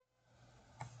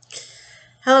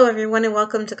Hello, everyone, and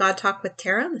welcome to God Talk with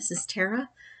Tara. This is Tara.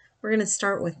 We're going to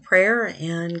start with prayer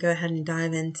and go ahead and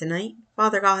dive in tonight.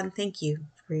 Father God, thank you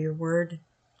for your word.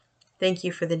 Thank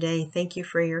you for the day. Thank you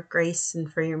for your grace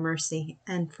and for your mercy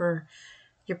and for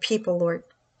your people, Lord.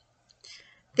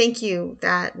 Thank you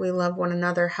that we love one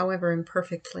another, however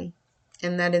imperfectly,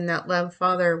 and that in that love,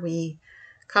 Father, we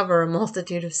cover a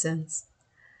multitude of sins.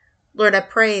 Lord, I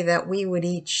pray that we would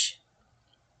each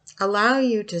allow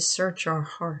you to search our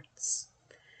hearts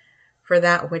for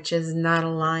that which is not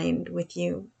aligned with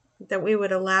you, that we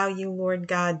would allow you, Lord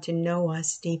God, to know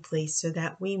us deeply so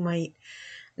that we might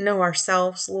know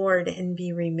ourselves, Lord, and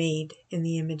be remade in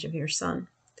the image of your Son.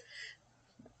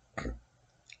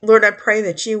 Lord, I pray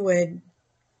that you would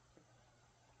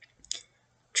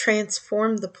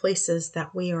transform the places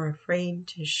that we are afraid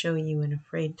to show you and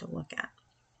afraid to look at,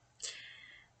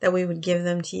 that we would give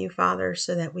them to you, Father,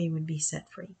 so that we would be set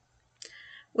free.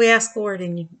 We ask, Lord,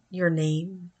 in your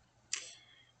name,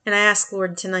 and I ask,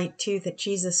 Lord, tonight too, that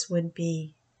Jesus would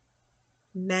be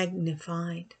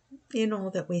magnified in all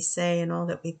that we say and all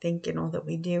that we think and all that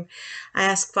we do. I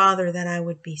ask, Father, that I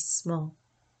would be small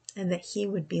and that he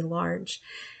would be large.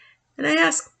 And I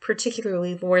ask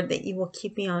particularly, Lord, that you will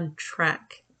keep me on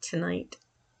track tonight.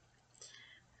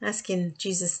 I ask in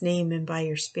Jesus' name and by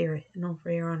your Spirit and all for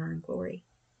your honor and glory.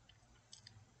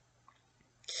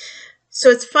 So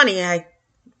it's funny, I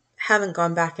haven't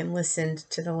gone back and listened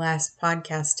to the last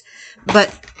podcast,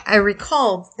 but I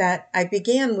recalled that I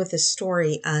began with a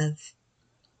story of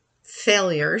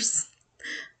failures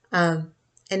and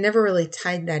never really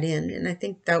tied that in. And I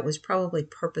think that was probably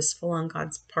purposeful on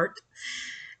God's part.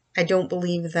 I don't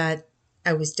believe that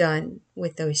I was done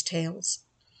with those tales.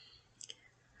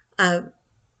 So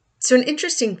an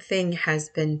interesting thing has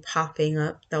been popping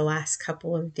up the last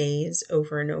couple of days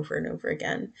over and over and over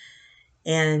again.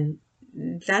 And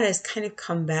that has kind of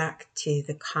come back to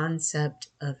the concept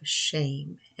of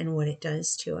shame and what it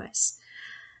does to us.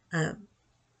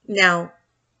 Now,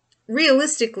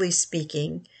 realistically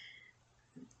speaking,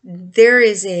 there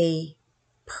is a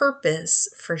purpose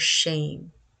for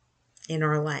shame in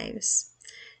our lives.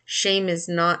 Shame is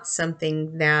not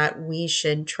something that we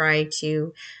should try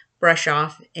to brush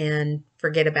off and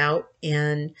forget about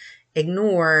and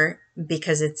ignore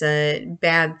because it's a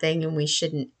bad thing and we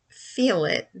shouldn't feel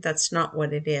it. That's not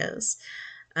what it is.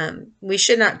 We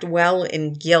should not dwell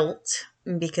in guilt,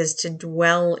 because to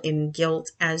dwell in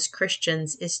guilt as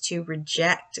Christians is to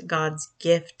reject God's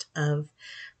gift of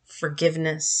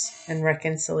forgiveness and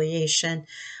reconciliation.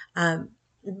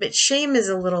 But shame is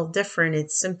a little different.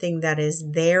 It's something that is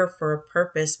there for a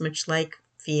purpose, much like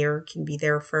fear can be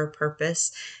there for a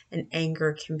purpose and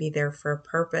anger can be there for a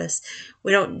purpose.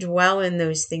 We don't dwell in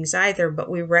those things either, but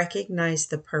we recognize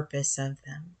the purpose of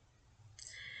them.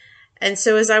 And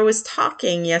so as I was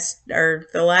talking the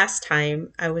last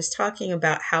time, I was talking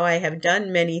about how I have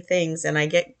done many things and I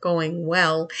get going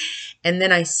well, and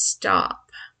then I stop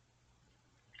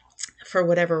for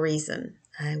whatever reason.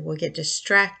 I will get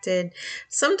distracted.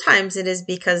 Sometimes it is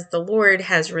because the Lord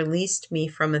has released me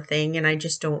from a thing and I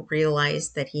just don't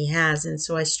realize that he has. And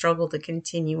so I struggle to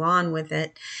continue on with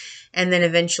it. And then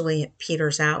eventually it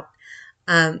peters out.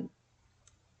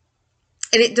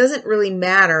 And it doesn't really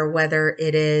matter whether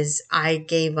it is I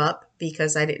gave up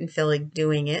because I didn't feel like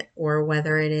doing it, or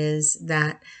whether it is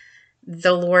that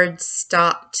the Lord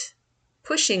stopped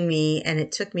pushing me and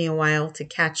it took me a while to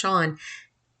catch on.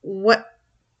 What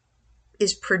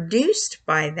is produced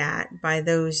by that, by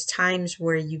those times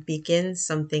where you begin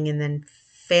something and then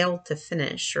fail to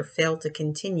finish or fail to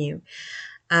continue,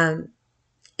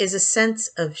 is a sense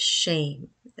of shame,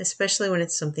 especially when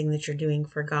it's something that you're doing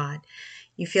for God.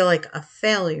 You feel like a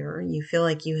failure. You feel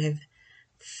like you have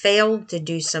failed to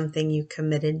do something you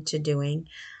committed to doing,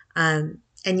 and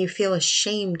you feel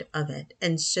ashamed of it.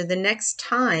 And so the next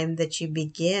time that you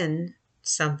begin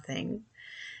something,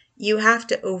 you have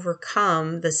to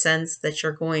overcome the sense that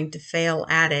you're going to fail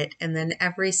at it. And then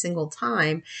every single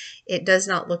time it does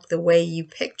not look the way you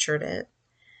pictured it,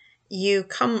 you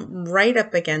come right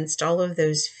up against all of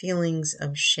those feelings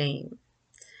of shame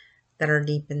that are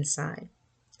deep inside.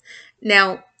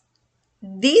 Now,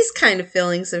 these kind of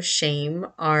feelings of shame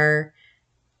are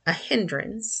a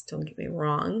hindrance, don't get me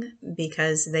wrong,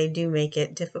 because they do make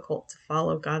it difficult to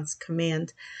follow God's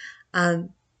command. But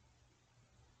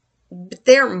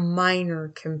they're minor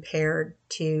compared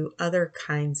to other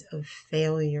kinds of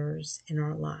failures in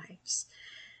our lives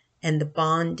and the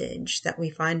bondage that we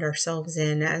find ourselves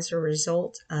in as a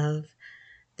result of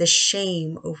the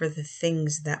shame over the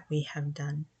things that we have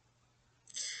done.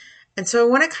 And so I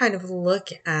want to kind of look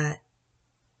at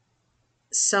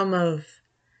some of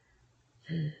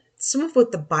some of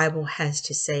what the Bible has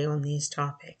to say on these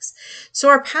topics. So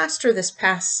our pastor this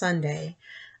past Sunday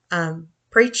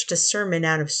preached a sermon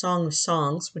out of Song of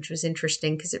Songs, which was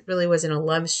interesting because it really wasn't a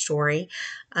love story.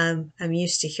 I'm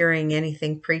used to hearing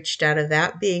anything preached out of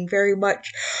that being very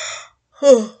much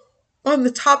on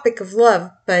the topic of love,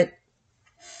 but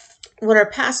what our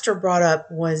pastor brought up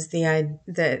was the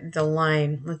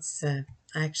line. Let's I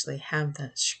actually have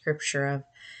the scripture of.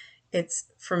 It's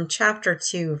from chapter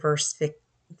 2, verse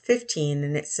 15,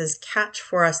 and it says, "Catch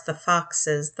for us the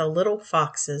foxes, the little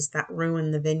foxes that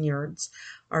ruin the vineyards,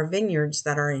 our vineyards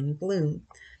that are in bloom."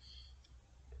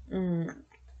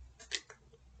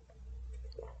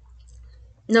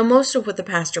 Now, most of what the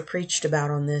pastor preached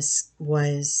about on this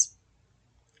was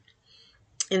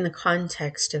in the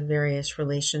context of various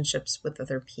relationships with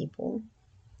other people.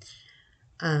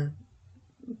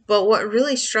 But what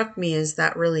really struck me is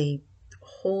that really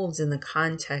holds in the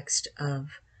context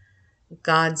of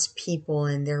God's people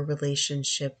and their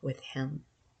relationship with Him.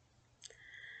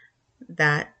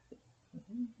 That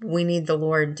we need the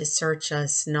Lord to search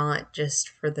us not just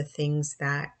for the things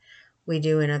that we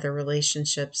do in other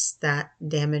relationships that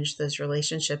damage those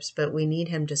relationships, but we need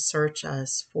Him to search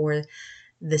us for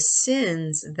the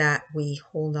sins that we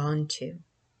hold on to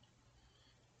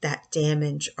that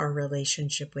damage our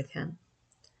relationship with Him.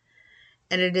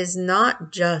 And it is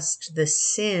not just the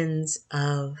sins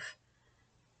of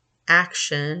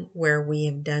action where we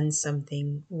have done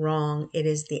something wrong. It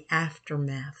is the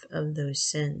aftermath of those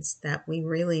sins that we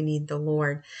really need the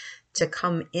Lord to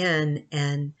come in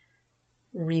and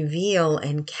reveal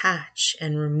and catch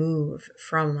and remove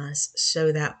from us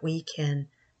so that we can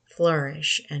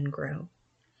flourish and grow.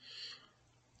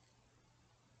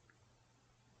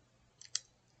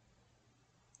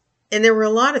 And there were a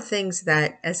lot of things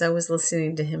that, as I was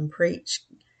listening to him preach,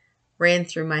 ran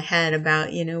through my head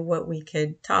about, what we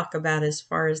could talk about as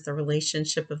far as the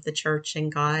relationship of the church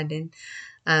and God. And,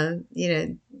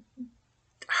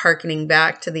 hearkening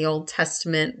back to the Old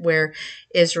Testament where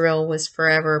Israel was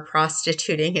forever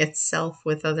prostituting itself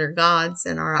with other gods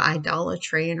and our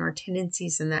idolatry and our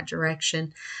tendencies in that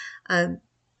direction.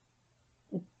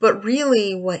 But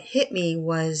really what hit me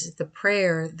was the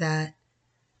prayer that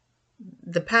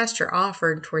the pastor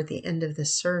offered toward the end of the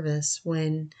service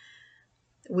when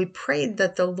we prayed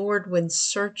that the Lord would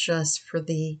search us for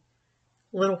the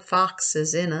little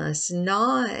foxes in us,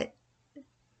 not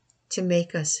to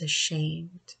make us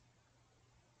ashamed,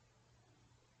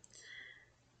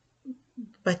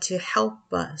 but to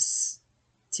help us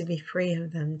to be free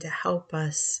of them, to help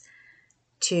us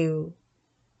to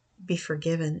be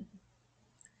forgiven,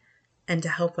 and to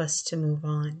help us to move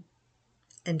on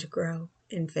and to grow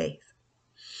in faith.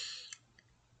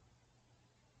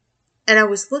 And I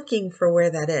was looking for where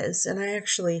that is, and I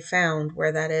actually found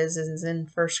where that is in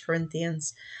 1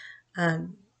 Corinthians,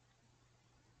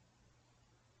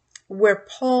 where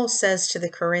Paul says to the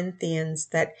Corinthians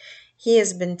that he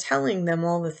has been telling them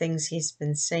all the things he's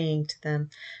been saying to them.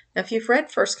 Now, if you've read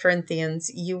 1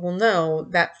 Corinthians, you will know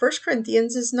that 1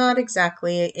 Corinthians is not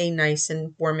exactly a nice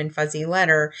and warm and fuzzy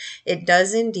letter. It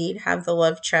does indeed have the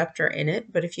love chapter in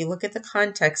it, but if you look at the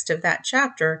context of that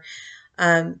chapter,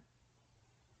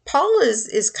 Paul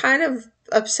is kind of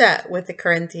upset with the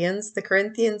Corinthians. The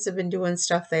Corinthians have been doing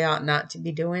stuff they ought not to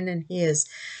be doing, and he is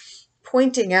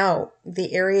pointing out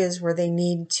the areas where they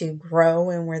need to grow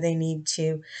and where they need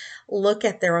to look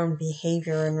at their own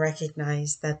behavior and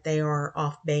recognize that they are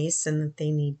off base and that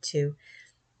they need to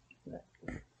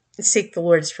seek the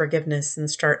Lord's forgiveness and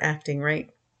start acting right.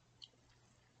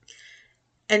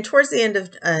 And towards the end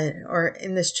of, or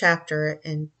in this chapter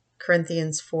in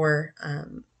Corinthians 4,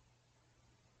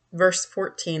 verse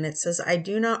 14, it says, "I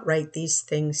do not write these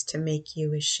things to make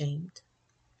you ashamed,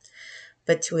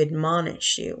 but to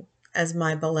admonish you as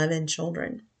my beloved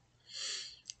children."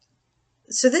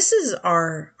 So this is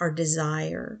our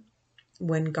desire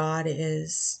when God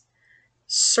is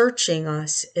searching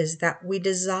us, is that we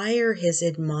desire His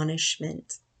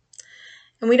admonishment.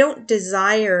 And we don't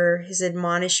desire His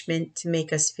admonishment to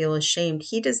make us feel ashamed.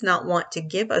 He does not want to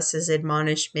give us His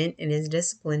admonishment and His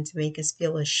discipline to make us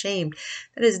feel ashamed.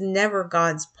 That is never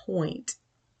God's point,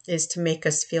 is to make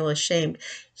us feel ashamed.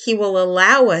 He will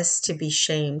allow us to be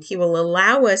shamed. He will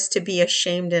allow us to be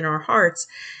ashamed in our hearts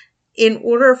in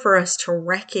order for us to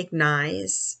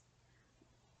recognize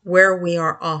where we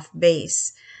are off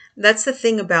base. That's the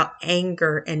thing about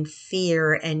anger and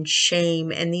fear and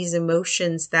shame and these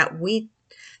emotions that we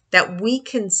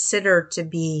consider to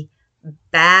be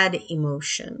bad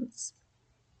emotions.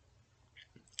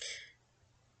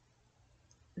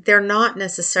 They're not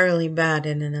necessarily bad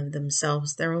in and of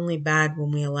themselves. They're only bad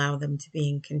when we allow them to be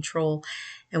in control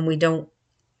and we don't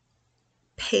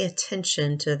pay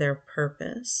attention to their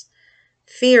purpose.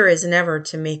 Fear is never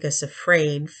to make us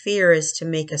afraid. Fear is to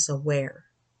make us aware.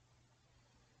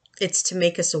 It's to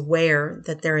make us aware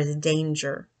that there is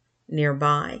danger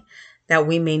nearby that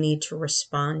we may need to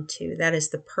respond to. That is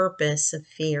the purpose of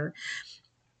fear.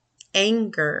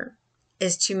 Anger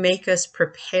is to make us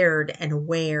prepared and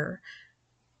aware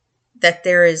that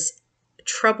there is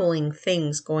troubling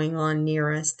things going on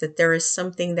near us, that there is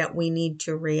something that we need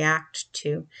to react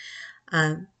to.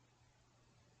 And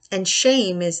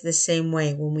shame is the same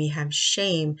way. When we have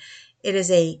shame, it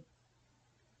is a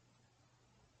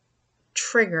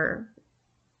trigger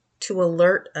to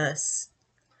alert us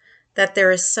that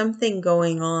there is something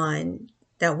going on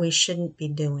that we shouldn't be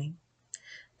doing,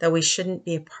 that we shouldn't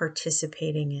be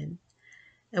participating in.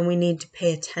 And we need to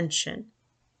pay attention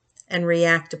and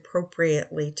react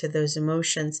appropriately to those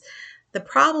emotions. The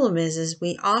problem is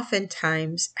we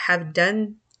oftentimes have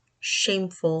done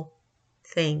shameful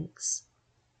things.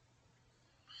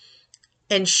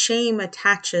 And shame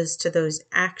attaches to those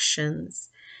actions.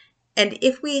 And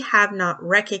if we have not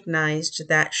recognized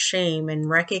that shame and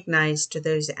recognized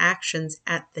those actions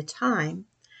at the time,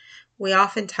 we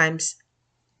oftentimes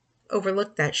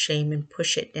overlook that shame and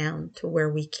push it down to where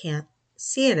we can't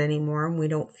see it anymore and we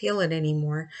don't feel it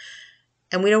anymore.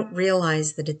 And we don't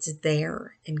realize that it's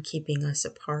there and keeping us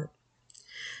apart.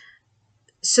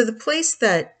 So the place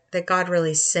that God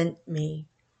really sent me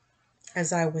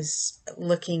as I was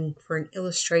looking for an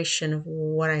illustration of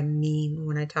what I mean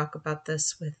when I talk about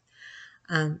this with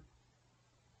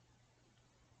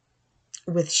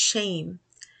shame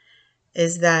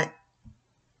is that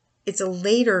it's a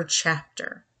later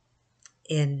chapter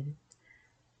in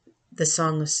the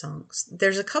Song of Songs.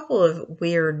 There's a couple of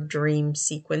weird dream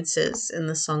sequences in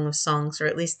the Song of Songs, or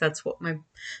at least that's what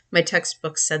my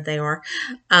textbook said they are.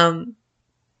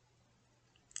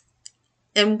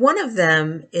 And one of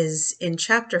them is in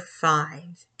chapter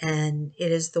 5, and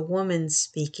it is the woman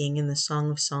speaking in the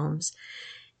Song of Psalms.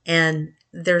 And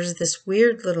there's this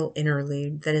weird little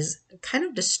interlude that is kind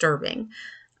of disturbing.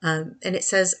 And it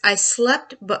says, "I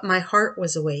slept, but my heart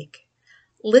was awake.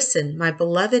 Listen, my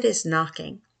beloved is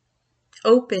knocking.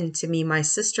 Open to me, my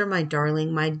sister, my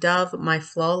darling, my dove, my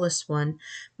flawless one.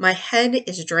 My head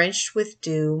is drenched with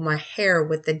dew, my hair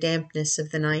with the dampness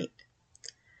of the night.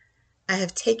 I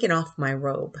have taken off my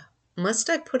robe. Must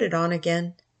I put it on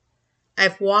again? I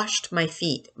have washed my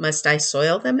feet. Must I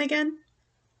soil them again?"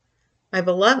 My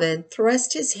beloved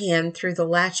thrust his hand through the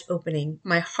latch opening.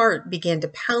 My heart began to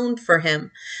pound for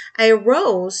him. I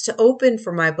arose to open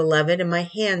for my beloved, and my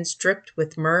hands dripped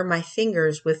with myrrh, my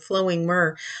fingers with flowing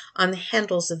myrrh on the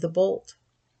handles of the bolt.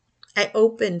 I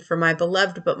opened for my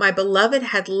beloved, but my beloved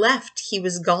had left. He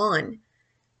was gone.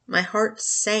 My heart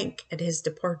sank at his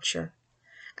departure.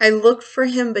 I looked for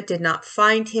him, but did not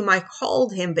find him. I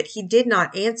called him, but he did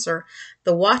not answer.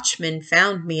 The watchmen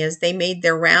found me as they made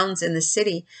their rounds in the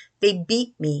city. They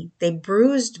beat me. They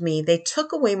bruised me. They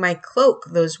took away my cloak,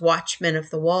 those watchmen of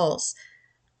the walls.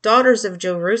 Daughters of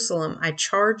Jerusalem, I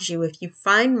charge you, if you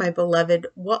find my beloved,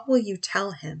 what will you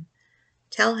tell him?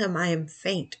 Tell him I am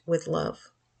faint with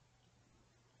love.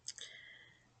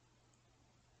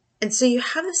 And so you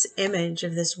have this image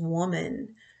of this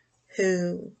woman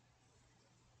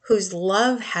whose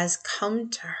love has come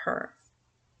to her.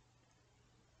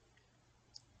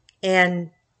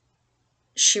 And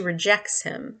she rejects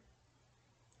him.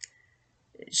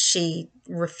 She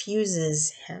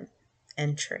refuses him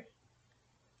entry.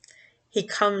 He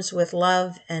comes with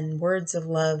love and words of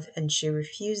love, and she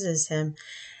refuses him.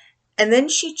 And then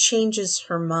she changes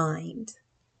her mind.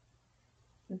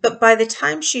 But by the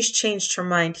time she's changed her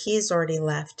mind, he's already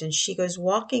left, and she goes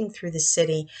walking through the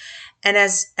city. And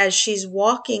as she's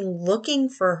walking, looking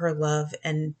for her love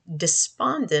and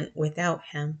despondent without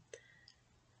him,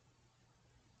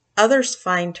 others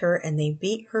find her and they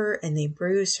beat her and they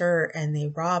bruise her and they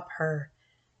rob her.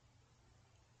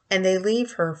 And they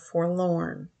leave her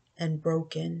forlorn and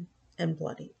broken and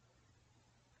bloody.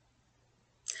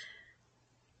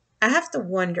 I have to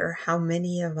wonder how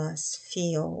many of us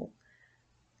feel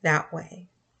that way,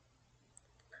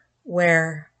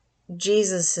 where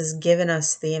Jesus has given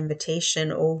us the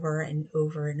invitation over and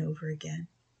over and over again.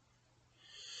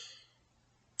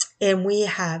 And we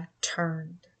have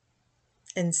turned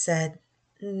and said,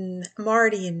 I'm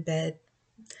already in bed.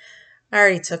 I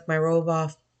already took my robe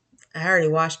off. I already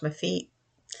washed my feet.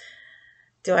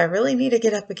 Do I really need to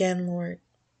get up again, Lord?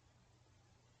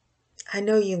 I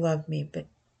know you love me, but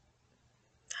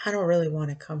I don't really want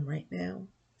to come right now.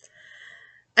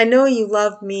 I know you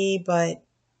love me, but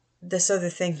this other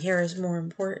thing here is more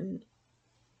important.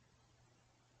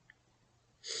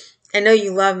 I know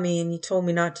you love me and you told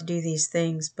me not to do these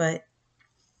things, but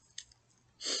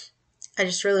I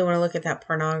just really want to look at that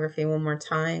pornography one more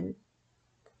time.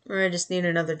 Or I just need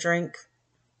another drink.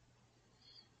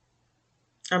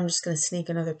 I'm just going to sneak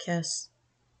another kiss.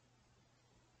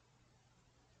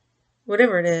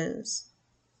 Whatever it is.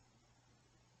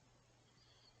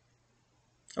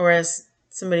 Or as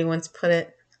somebody once put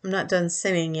it, I'm not done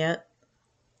sinning yet.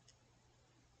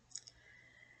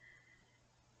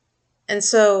 And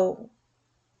so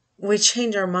we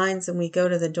change our minds and we go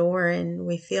to the door and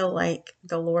we feel like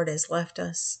the Lord has left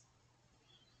us.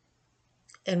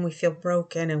 And we feel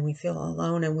broken and we feel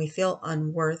alone and we feel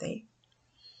unworthy.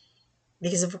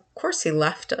 Because of course He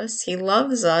left us. He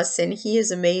loves us and He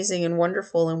is amazing and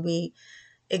wonderful, and we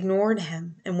ignored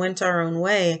Him and went our own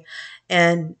way.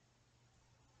 And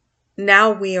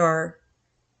now we are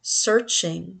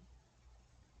searching,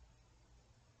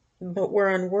 but we're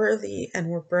unworthy and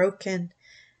we're broken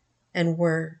and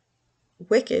we're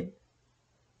wicked.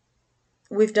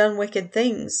 We've done wicked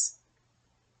things.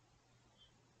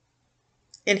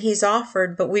 And He's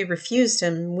offered, but we refused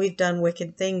Him. We've done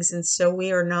wicked things, and so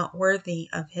we are not worthy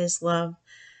of His love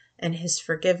and His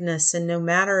forgiveness. And no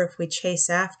matter if we chase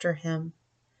after Him,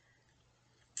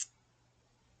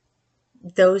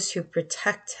 those who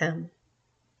protect Him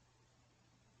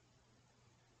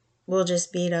will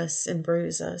just beat us and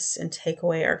bruise us and take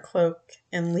away our cloak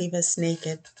and leave us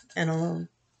naked and alone.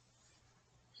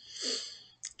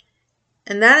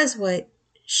 And that is what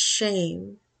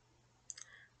shame,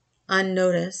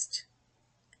 unnoticed,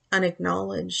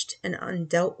 unacknowledged, and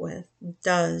undealt with,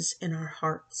 does in our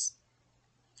hearts.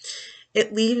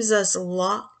 It leaves us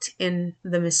locked in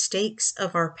the mistakes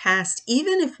of our past.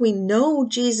 Even if we know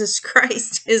Jesus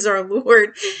Christ is our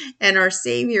Lord and our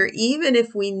Savior, even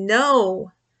if we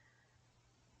know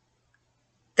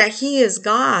that He is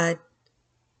God,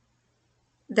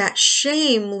 that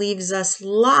shame leaves us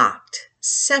locked,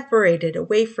 separated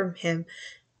away from Him,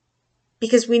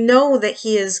 because we know that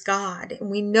He is God, and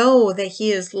we know that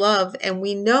He is love, and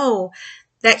we know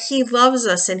that He loves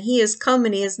us, and He has come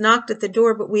and He has knocked at the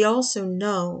door, but we also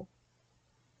know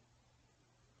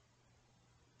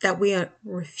that we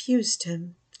refused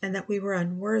Him and that we were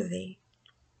unworthy.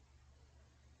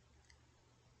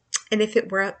 And if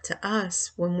it were up to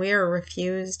us, when we are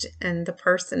refused and the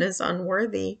person is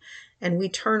unworthy and we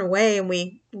turn away and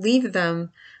we leave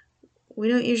them, we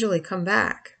don't usually come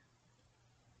back.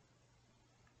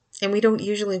 And we don't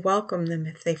usually welcome them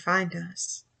if they find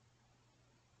us.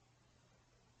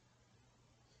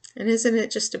 And isn't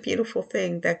it just a beautiful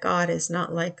thing that God is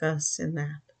not like us in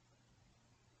that?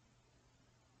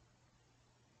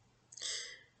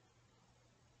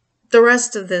 The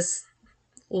rest of this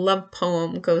love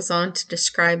poem goes on to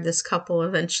describe this couple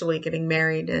eventually getting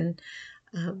married and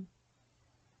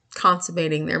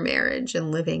consummating their marriage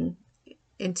and living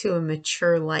into a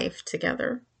mature life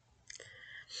together.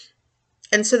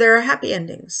 And so there are happy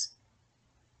endings.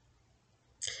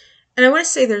 And I want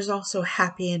to say there's also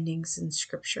happy endings in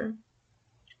Scripture.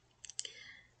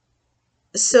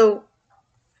 So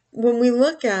when we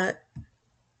look at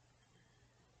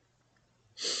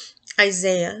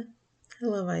Isaiah, I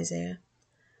love Isaiah.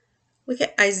 Look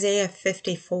at Isaiah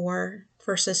 54,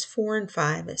 verses 4 and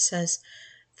 5. It says,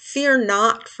 "Fear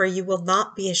not, for you will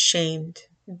not be ashamed.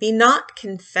 Be not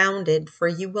confounded, for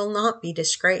you will not be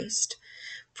disgraced.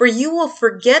 For you will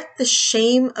forget the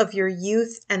shame of your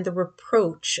youth, and the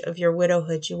reproach of your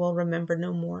widowhood you will remember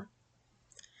no more.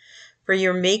 For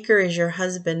your Maker is your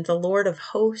husband, the Lord of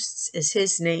hosts is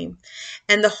His name,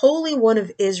 and the Holy One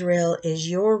of Israel is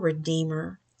your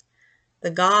Redeemer. The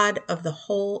God of the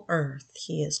whole earth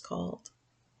He is called."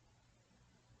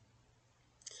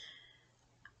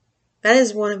 That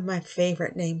is one of my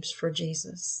favorite names for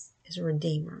Jesus, is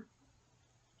Redeemer.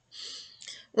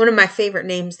 One of my favorite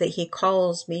names that He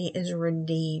calls me is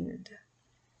redeemed.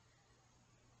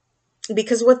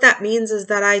 Because what that means is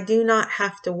that I do not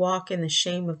have to walk in the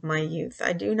shame of my youth.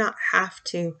 I do not have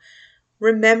to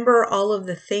remember all of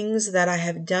the things that I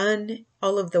have done,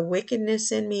 all of the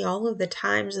wickedness in me, all of the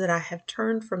times that I have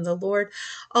turned from the Lord,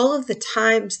 all of the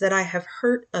times that I have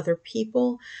hurt other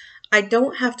people. I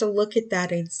don't have to look at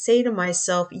that and say to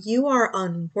myself, you are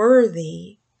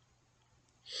unworthy,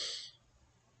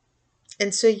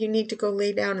 and so you need to go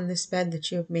lay down in this bed that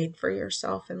you have made for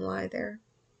yourself and lie there.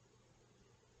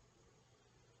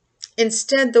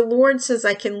 Instead, the Lord says,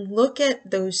 I can look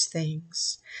at those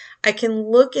things. I can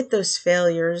look at those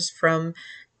failures from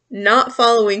not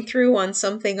following through on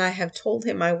something I have told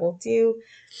Him I will do,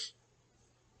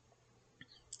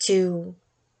 to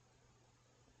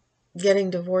getting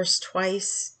divorced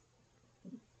twice,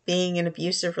 being in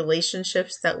abusive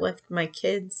relationships that left my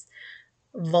kids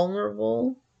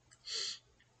vulnerable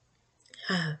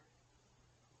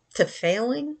to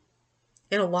failing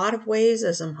in a lot of ways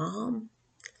as a mom,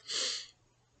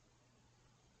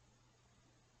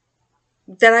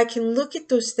 that I can look at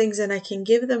those things and I can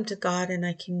give them to God, and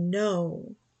I can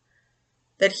know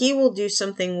that He will do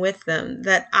something with them,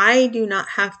 that I do not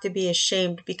have to be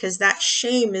ashamed, because that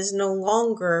shame is no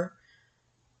longer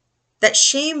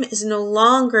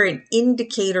an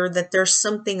indicator that there's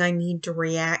something I need to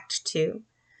react to.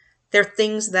 They're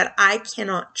things that I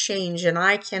cannot change and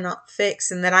I cannot fix,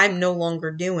 and that I'm no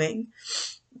longer doing.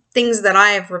 Things that I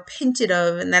have repented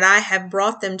of, and that I have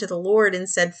brought them to the Lord and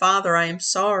said, Father, I am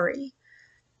sorry.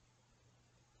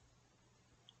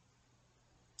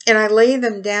 And I lay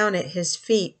them down at His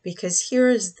feet, because here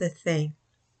is the thing.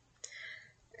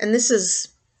 And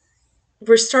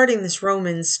we're starting this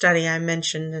Romans study I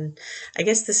mentioned, and I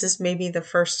guess this is maybe the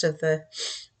first of the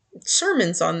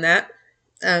sermons on that.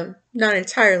 Not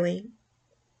entirely,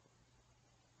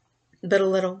 but a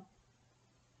little.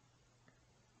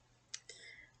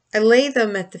 I lay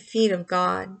them at the feet of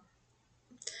God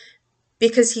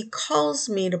because He calls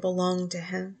me to belong to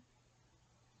Him.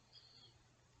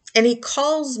 And He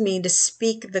calls me to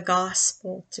speak the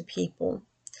gospel to people.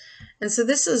 And so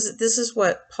this is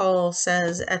what Paul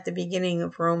says at the beginning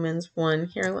of Romans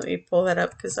 1. Here, let me pull that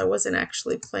up, because I wasn't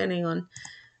actually planning on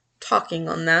talking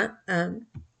on that.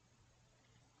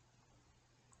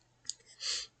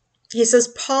 He says,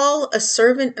 Paul, a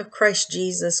servant of Christ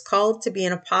Jesus, called to be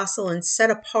an apostle and set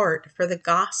apart for the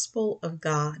gospel of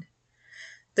God.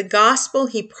 The gospel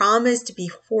He promised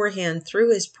beforehand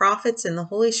through His prophets in the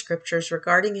Holy Scriptures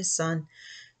regarding His Son,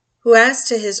 who as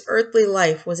to His earthly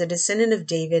life was a descendant of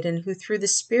David, and who through the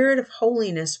Spirit of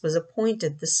holiness was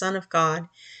appointed the Son of God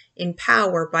in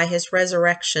power by His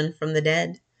resurrection from the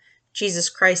dead, Jesus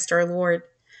Christ our Lord.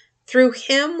 Through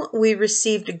Him we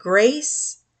received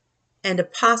grace and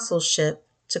apostleship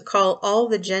to call all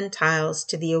the Gentiles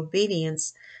to the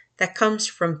obedience that comes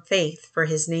from faith for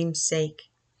His name's sake.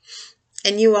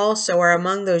 And you also are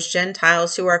among those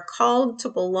Gentiles who are called to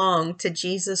belong to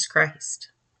Jesus Christ.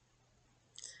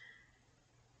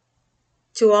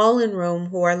 To all in Rome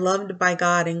who are loved by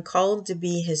God and called to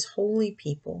be His holy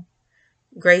people,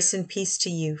 grace and peace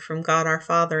to you from God our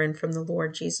Father and from the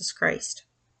Lord Jesus Christ.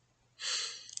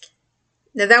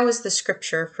 Now that was the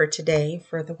scripture for today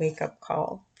for the wake-up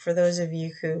call. For those of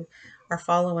you who are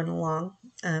following along,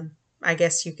 I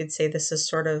guess you could say this is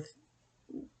sort of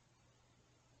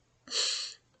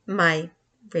my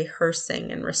rehearsing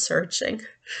and researching.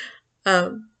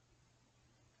 One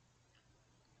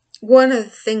of the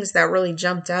things that really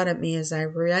jumped out at me as I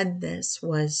read this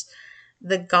was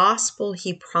the gospel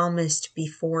He promised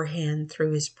beforehand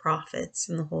through His prophets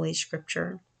in the Holy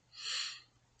Scripture.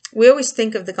 We always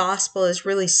think of the gospel as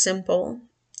really simple.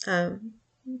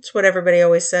 It's what everybody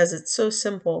always says. It's so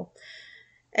simple.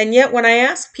 And yet when I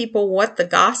ask people what the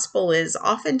gospel is,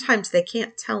 oftentimes they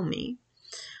can't tell me.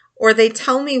 Or they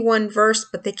tell me one verse,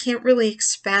 but they can't really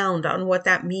expound on what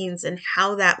that means and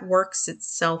how that works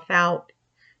itself out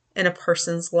in a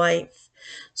person's life.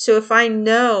 So if I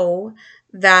know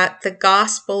that the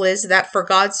gospel is that for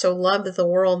God so loved the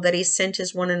world that He sent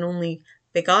His one and only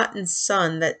begotten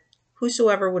Son, that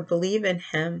whosoever would believe in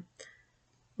Him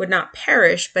would not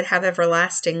perish but have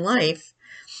everlasting life.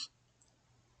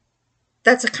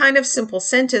 That's a kind of simple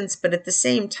sentence, but at the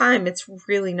same time, it's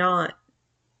really not.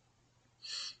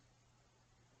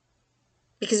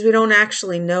 Because we don't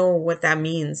actually know what that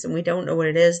means, and we don't know what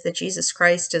it is that Jesus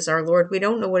Christ is our Lord. We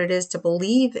don't know what it is to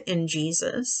believe in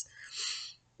Jesus,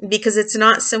 because it's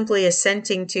not simply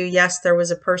assenting to, yes, there was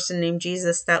a person named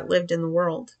Jesus that lived in the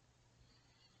world.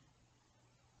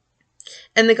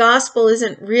 And the gospel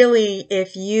isn't really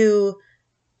if you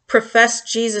profess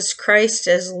Jesus Christ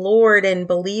as Lord and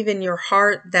believe in your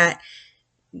heart that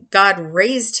God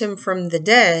raised Him from the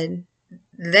dead,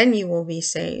 then you will be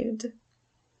saved.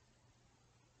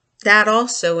 That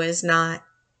also is not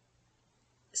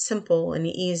simple and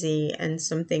easy and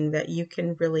something that you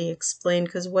can really explain,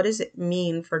 because what does it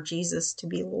mean for Jesus to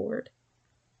be Lord?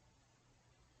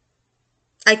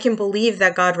 I can believe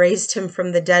that God raised Him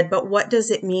from the dead, but what does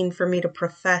it mean for me to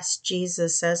profess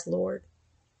Jesus as Lord?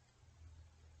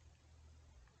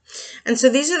 And so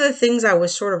these are the things I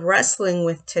was sort of wrestling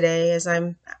with today as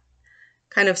I'm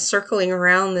kind of circling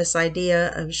around this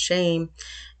idea of shame.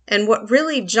 And what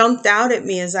really jumped out at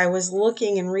me as I was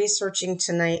looking and researching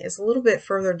tonight is a little bit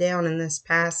further down in this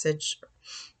passage.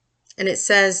 And it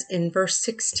says in verse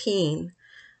 16,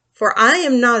 "For I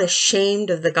am not ashamed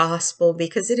of the gospel,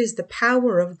 because it is the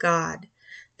power of God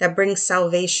that brings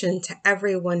salvation to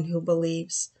everyone who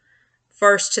believes.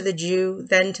 first to the Jew,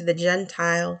 then to the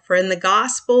Gentile. For in the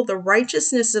gospel, the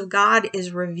righteousness of God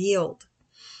is revealed.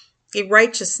 A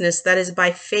righteousness that is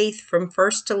by faith from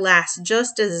first to last,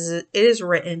 just as it is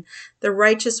written, the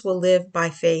righteous will live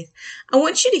by faith. I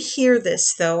want you to hear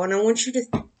this, though, and I want you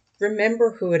to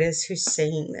remember who it is who's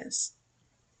saying this.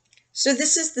 So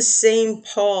this is the same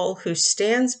Paul who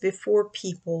stands before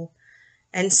people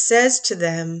and says to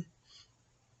them,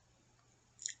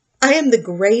 I am the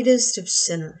greatest of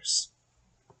sinners.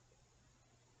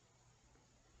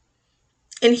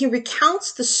 And he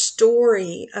recounts the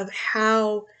story of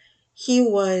how he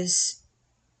was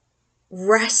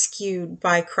rescued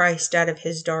by Christ out of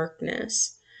his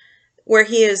darkness, where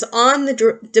he is on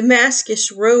the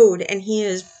Damascus road and he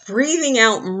is breathing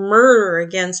out murder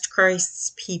against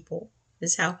Christ's people,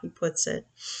 is how he puts it.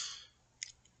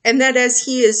 And that as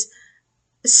he is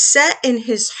set in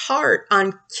his heart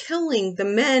on killing the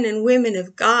men and women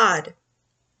of God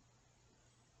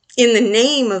in the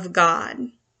name of God,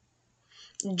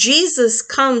 Jesus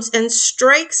comes and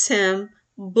strikes him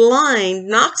blind,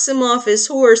 knocks him off his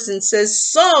horse and says,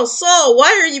 Saul, Saul,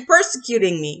 why are you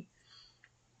persecuting me?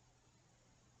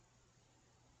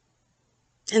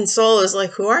 And Saul is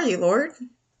like, who are you, Lord?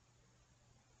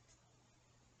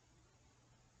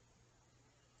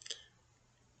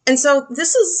 And so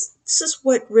this is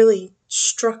what really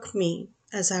struck me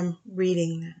as I'm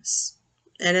reading this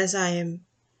and as I am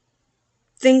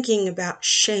thinking about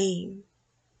shame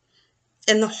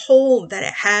and the hold that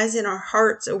it has in our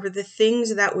hearts over the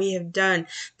things that we have done,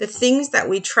 the things that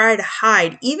we try to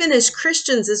hide. Even as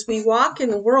Christians, as we walk in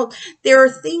the world, there are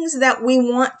things that we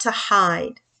want to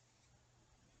hide.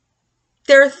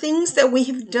 There are things that we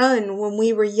have done when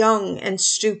we were young and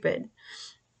stupid,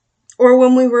 or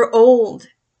when we were old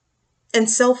and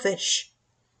selfish.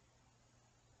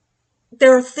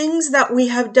 There are things that we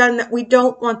have done that we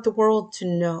don't want the world to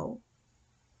know.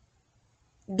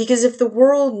 Because if the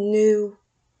world knew,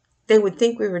 they would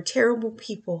think we were terrible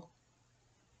people,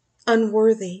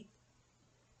 unworthy,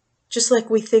 just like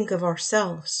we think of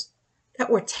ourselves, that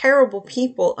we're terrible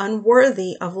people,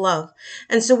 unworthy of love.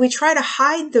 And so we try to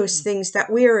hide those things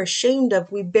that we are ashamed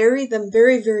of. We bury them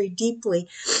very, very deeply.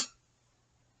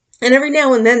 And every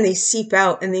now and then they seep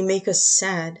out and they make us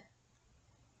sad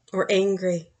or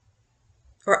angry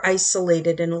or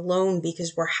isolated and alone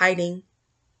because we're hiding.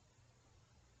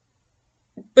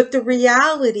 But the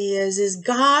reality is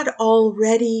God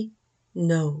already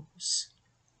knows.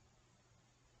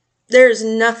 There is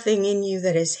nothing in you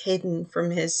that is hidden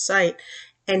from his sight,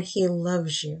 and he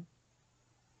loves you.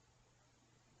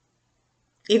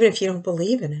 Even if you don't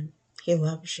believe in him, he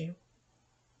loves you.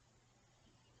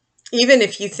 Even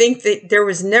if you think that there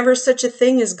was never such a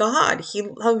thing as God, he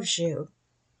loves you.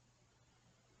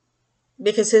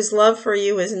 Because his love for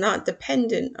you is not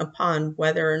dependent upon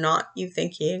whether or not you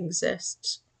think he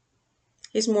exists.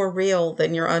 He's more real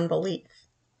than your unbelief.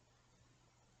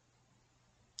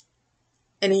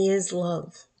 And he is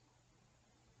love.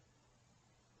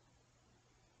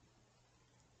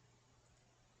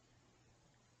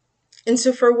 And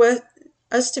so for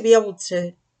us to be able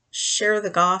to share the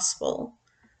gospel,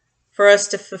 for us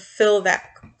to fulfill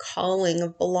that calling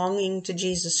of belonging to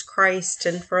Jesus Christ,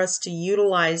 and for us to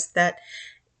utilize that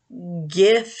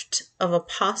gift of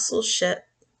apostleship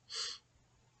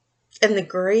and the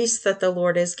grace that the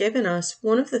Lord has given us,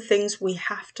 one of the things we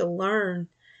have to learn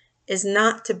is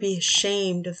not to be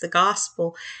ashamed of the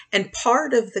gospel. And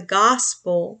part of the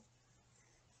gospel,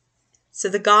 so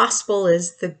the gospel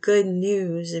is the good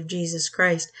news of Jesus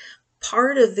Christ.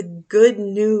 Part of the good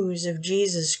news of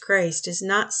Jesus Christ is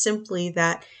not simply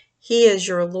that he is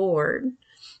your Lord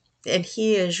and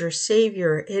he is your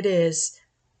Savior. It is,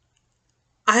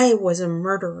 I was a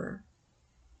murderer,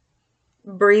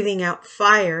 breathing out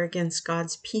fire against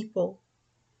God's people.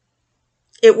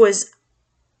 It was,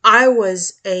 I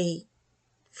was a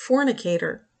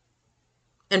fornicator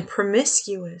and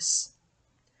promiscuous,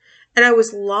 and I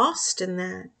was lost in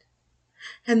that.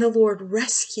 And the Lord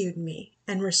rescued me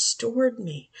and restored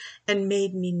me and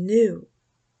made me new.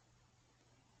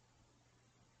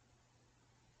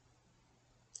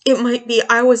 It might be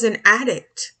I was an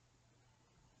addict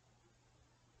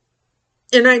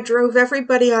and I drove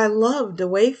everybody I loved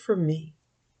away from me.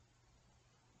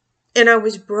 And I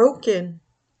was broken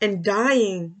and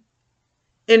dying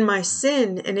in my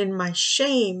sin and in my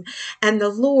shame. And the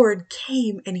Lord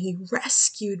came and he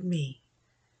rescued me.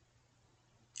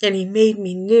 And he made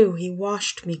me new. He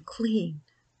washed me clean.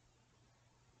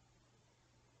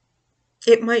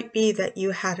 It might be that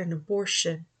you had an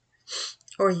abortion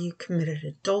or you committed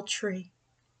adultery.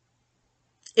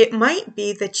 It might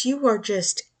be that you are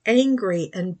just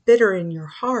angry and bitter in your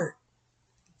heart.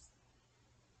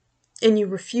 and you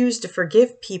refuse to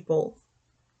forgive people,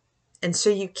 and so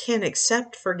you can't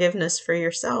accept forgiveness for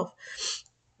yourself.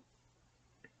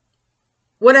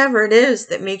 Whatever it is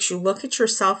that makes you look at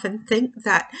yourself and think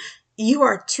that you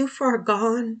are too far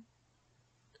gone,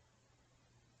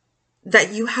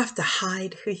 that you have to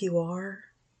hide who you are,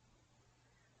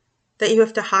 that you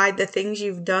have to hide the things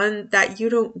you've done, that you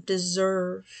don't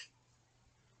deserve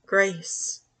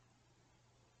grace.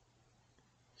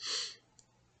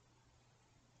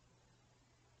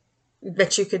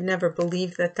 That you could never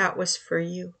believe that that was for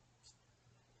you.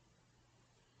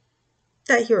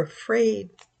 That you're afraid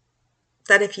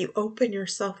that if you open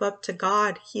yourself up to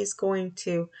God, He's going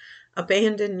to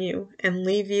abandon you and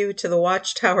leave you to the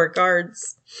watchtower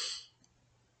guards.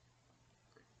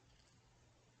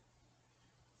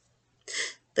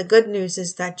 The good news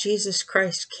is that Jesus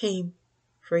Christ came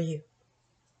for you.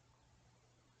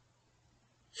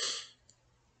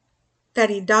 That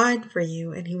He died for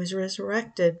you and He was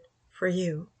resurrected for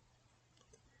you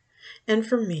and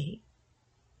for me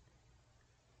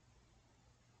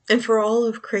and for all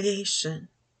of creation,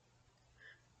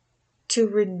 to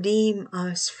redeem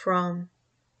us from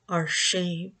our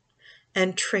shame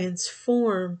and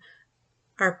transform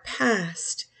our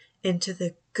past into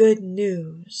the good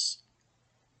news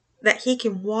that He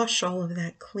can wash all of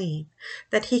that clean,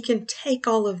 that He can take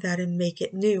all of that and make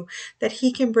it new, that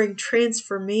He can bring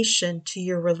transformation to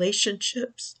your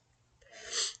relationships,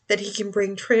 that He can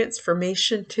bring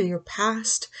transformation to your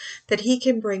past, that He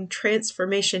can bring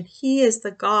transformation. He is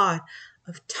the God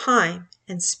of time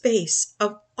and space,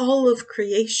 of all of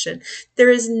creation. There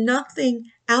is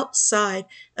nothing outside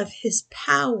of His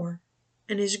power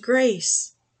and His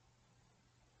grace.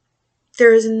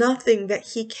 There is nothing that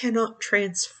He cannot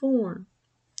transform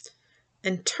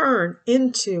and turn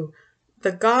into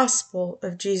the gospel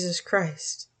of Jesus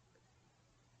Christ.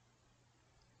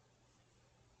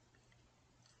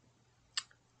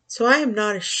 So I am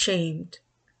not ashamed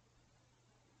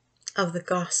of the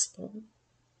gospel,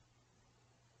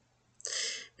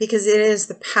 because it is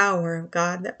the power of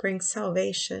God that brings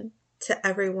salvation to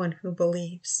everyone who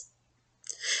believes.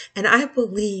 And I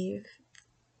believe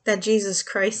that Jesus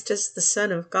Christ is the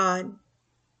Son of God,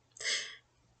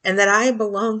 and that I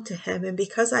belong to Him, and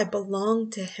because I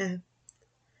belong to Him,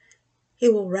 He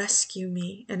will rescue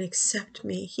me and accept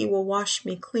me. He will wash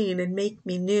me clean and make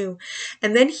me new.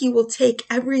 And then He will take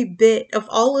every bit of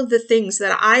all of the things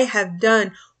that I have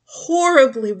done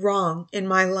horribly wrong in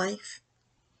my life,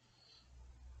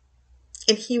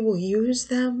 and He will use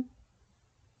them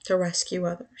to rescue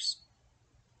others.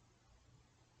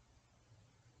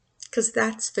 Because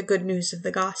that's the good news of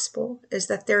the gospel, is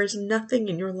that there is nothing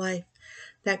in your life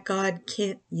that God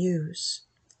can't use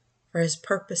for His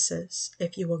purposes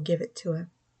if you will give it to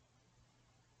Him.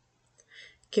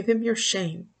 Give Him your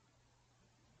shame,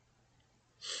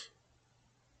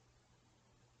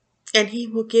 and He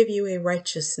will give you a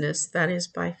righteousness that is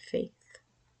by faith.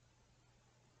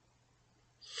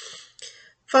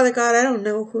 Father God, I don't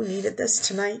know who needed this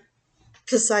tonight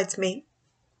besides me,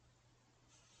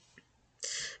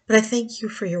 but I thank You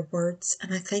for Your words,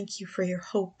 and I thank You for Your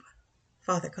hope,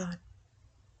 Father God.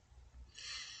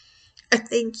 I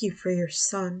thank You for Your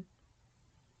Son,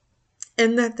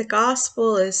 and that the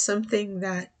gospel is something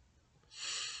that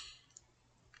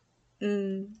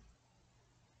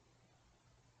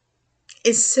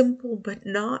is simple but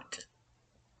not,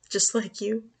 just like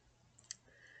You.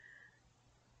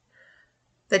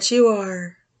 That You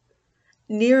are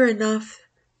near enough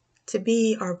to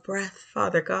be our breath,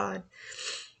 Father God,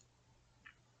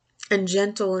 and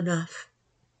gentle enough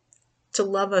to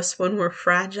love us when we're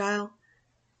fragile.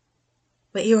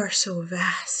 But You are so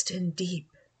vast and deep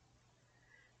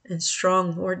and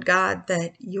strong, Lord God,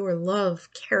 that Your love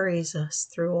carries us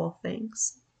through all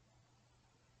things.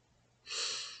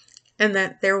 And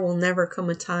that there will never come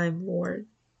a time, Lord,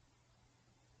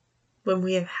 when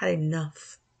we have had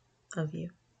enough of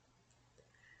You.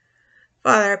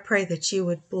 Father, I pray that You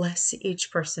would bless each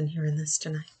person hearing this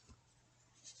tonight.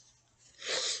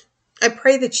 I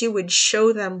pray that You would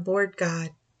show them, Lord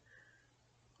God,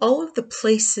 all of the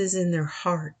places in their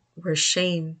heart where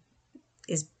shame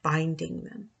is binding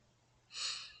them.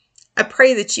 I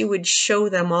pray that You would show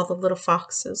them all the little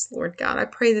foxes, Lord God. I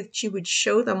pray that You would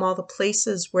show them all the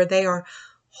places where they are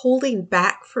holding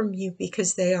back from You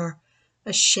because they are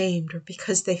ashamed or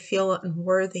because they feel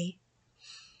unworthy.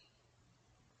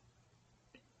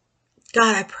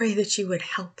 God, I pray that You would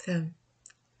help them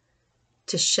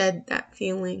to shed that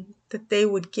feeling, that they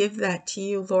would give that to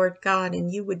You, Lord God,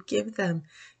 and You would give them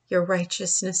Your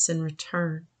righteousness in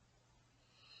return.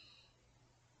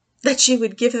 That You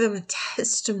would give them a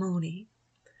testimony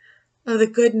of the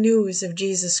good news of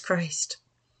Jesus Christ.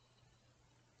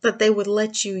 That they would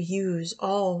let you use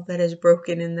all that is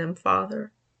broken in them,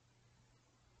 Father,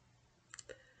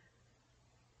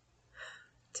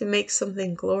 to make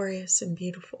something glorious and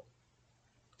beautiful.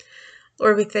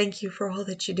 Lord, we thank you for all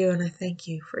that you do, and I thank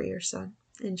you for your Son.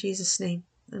 In Jesus' name,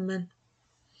 amen.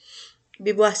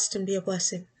 Be blessed and be a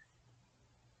blessing.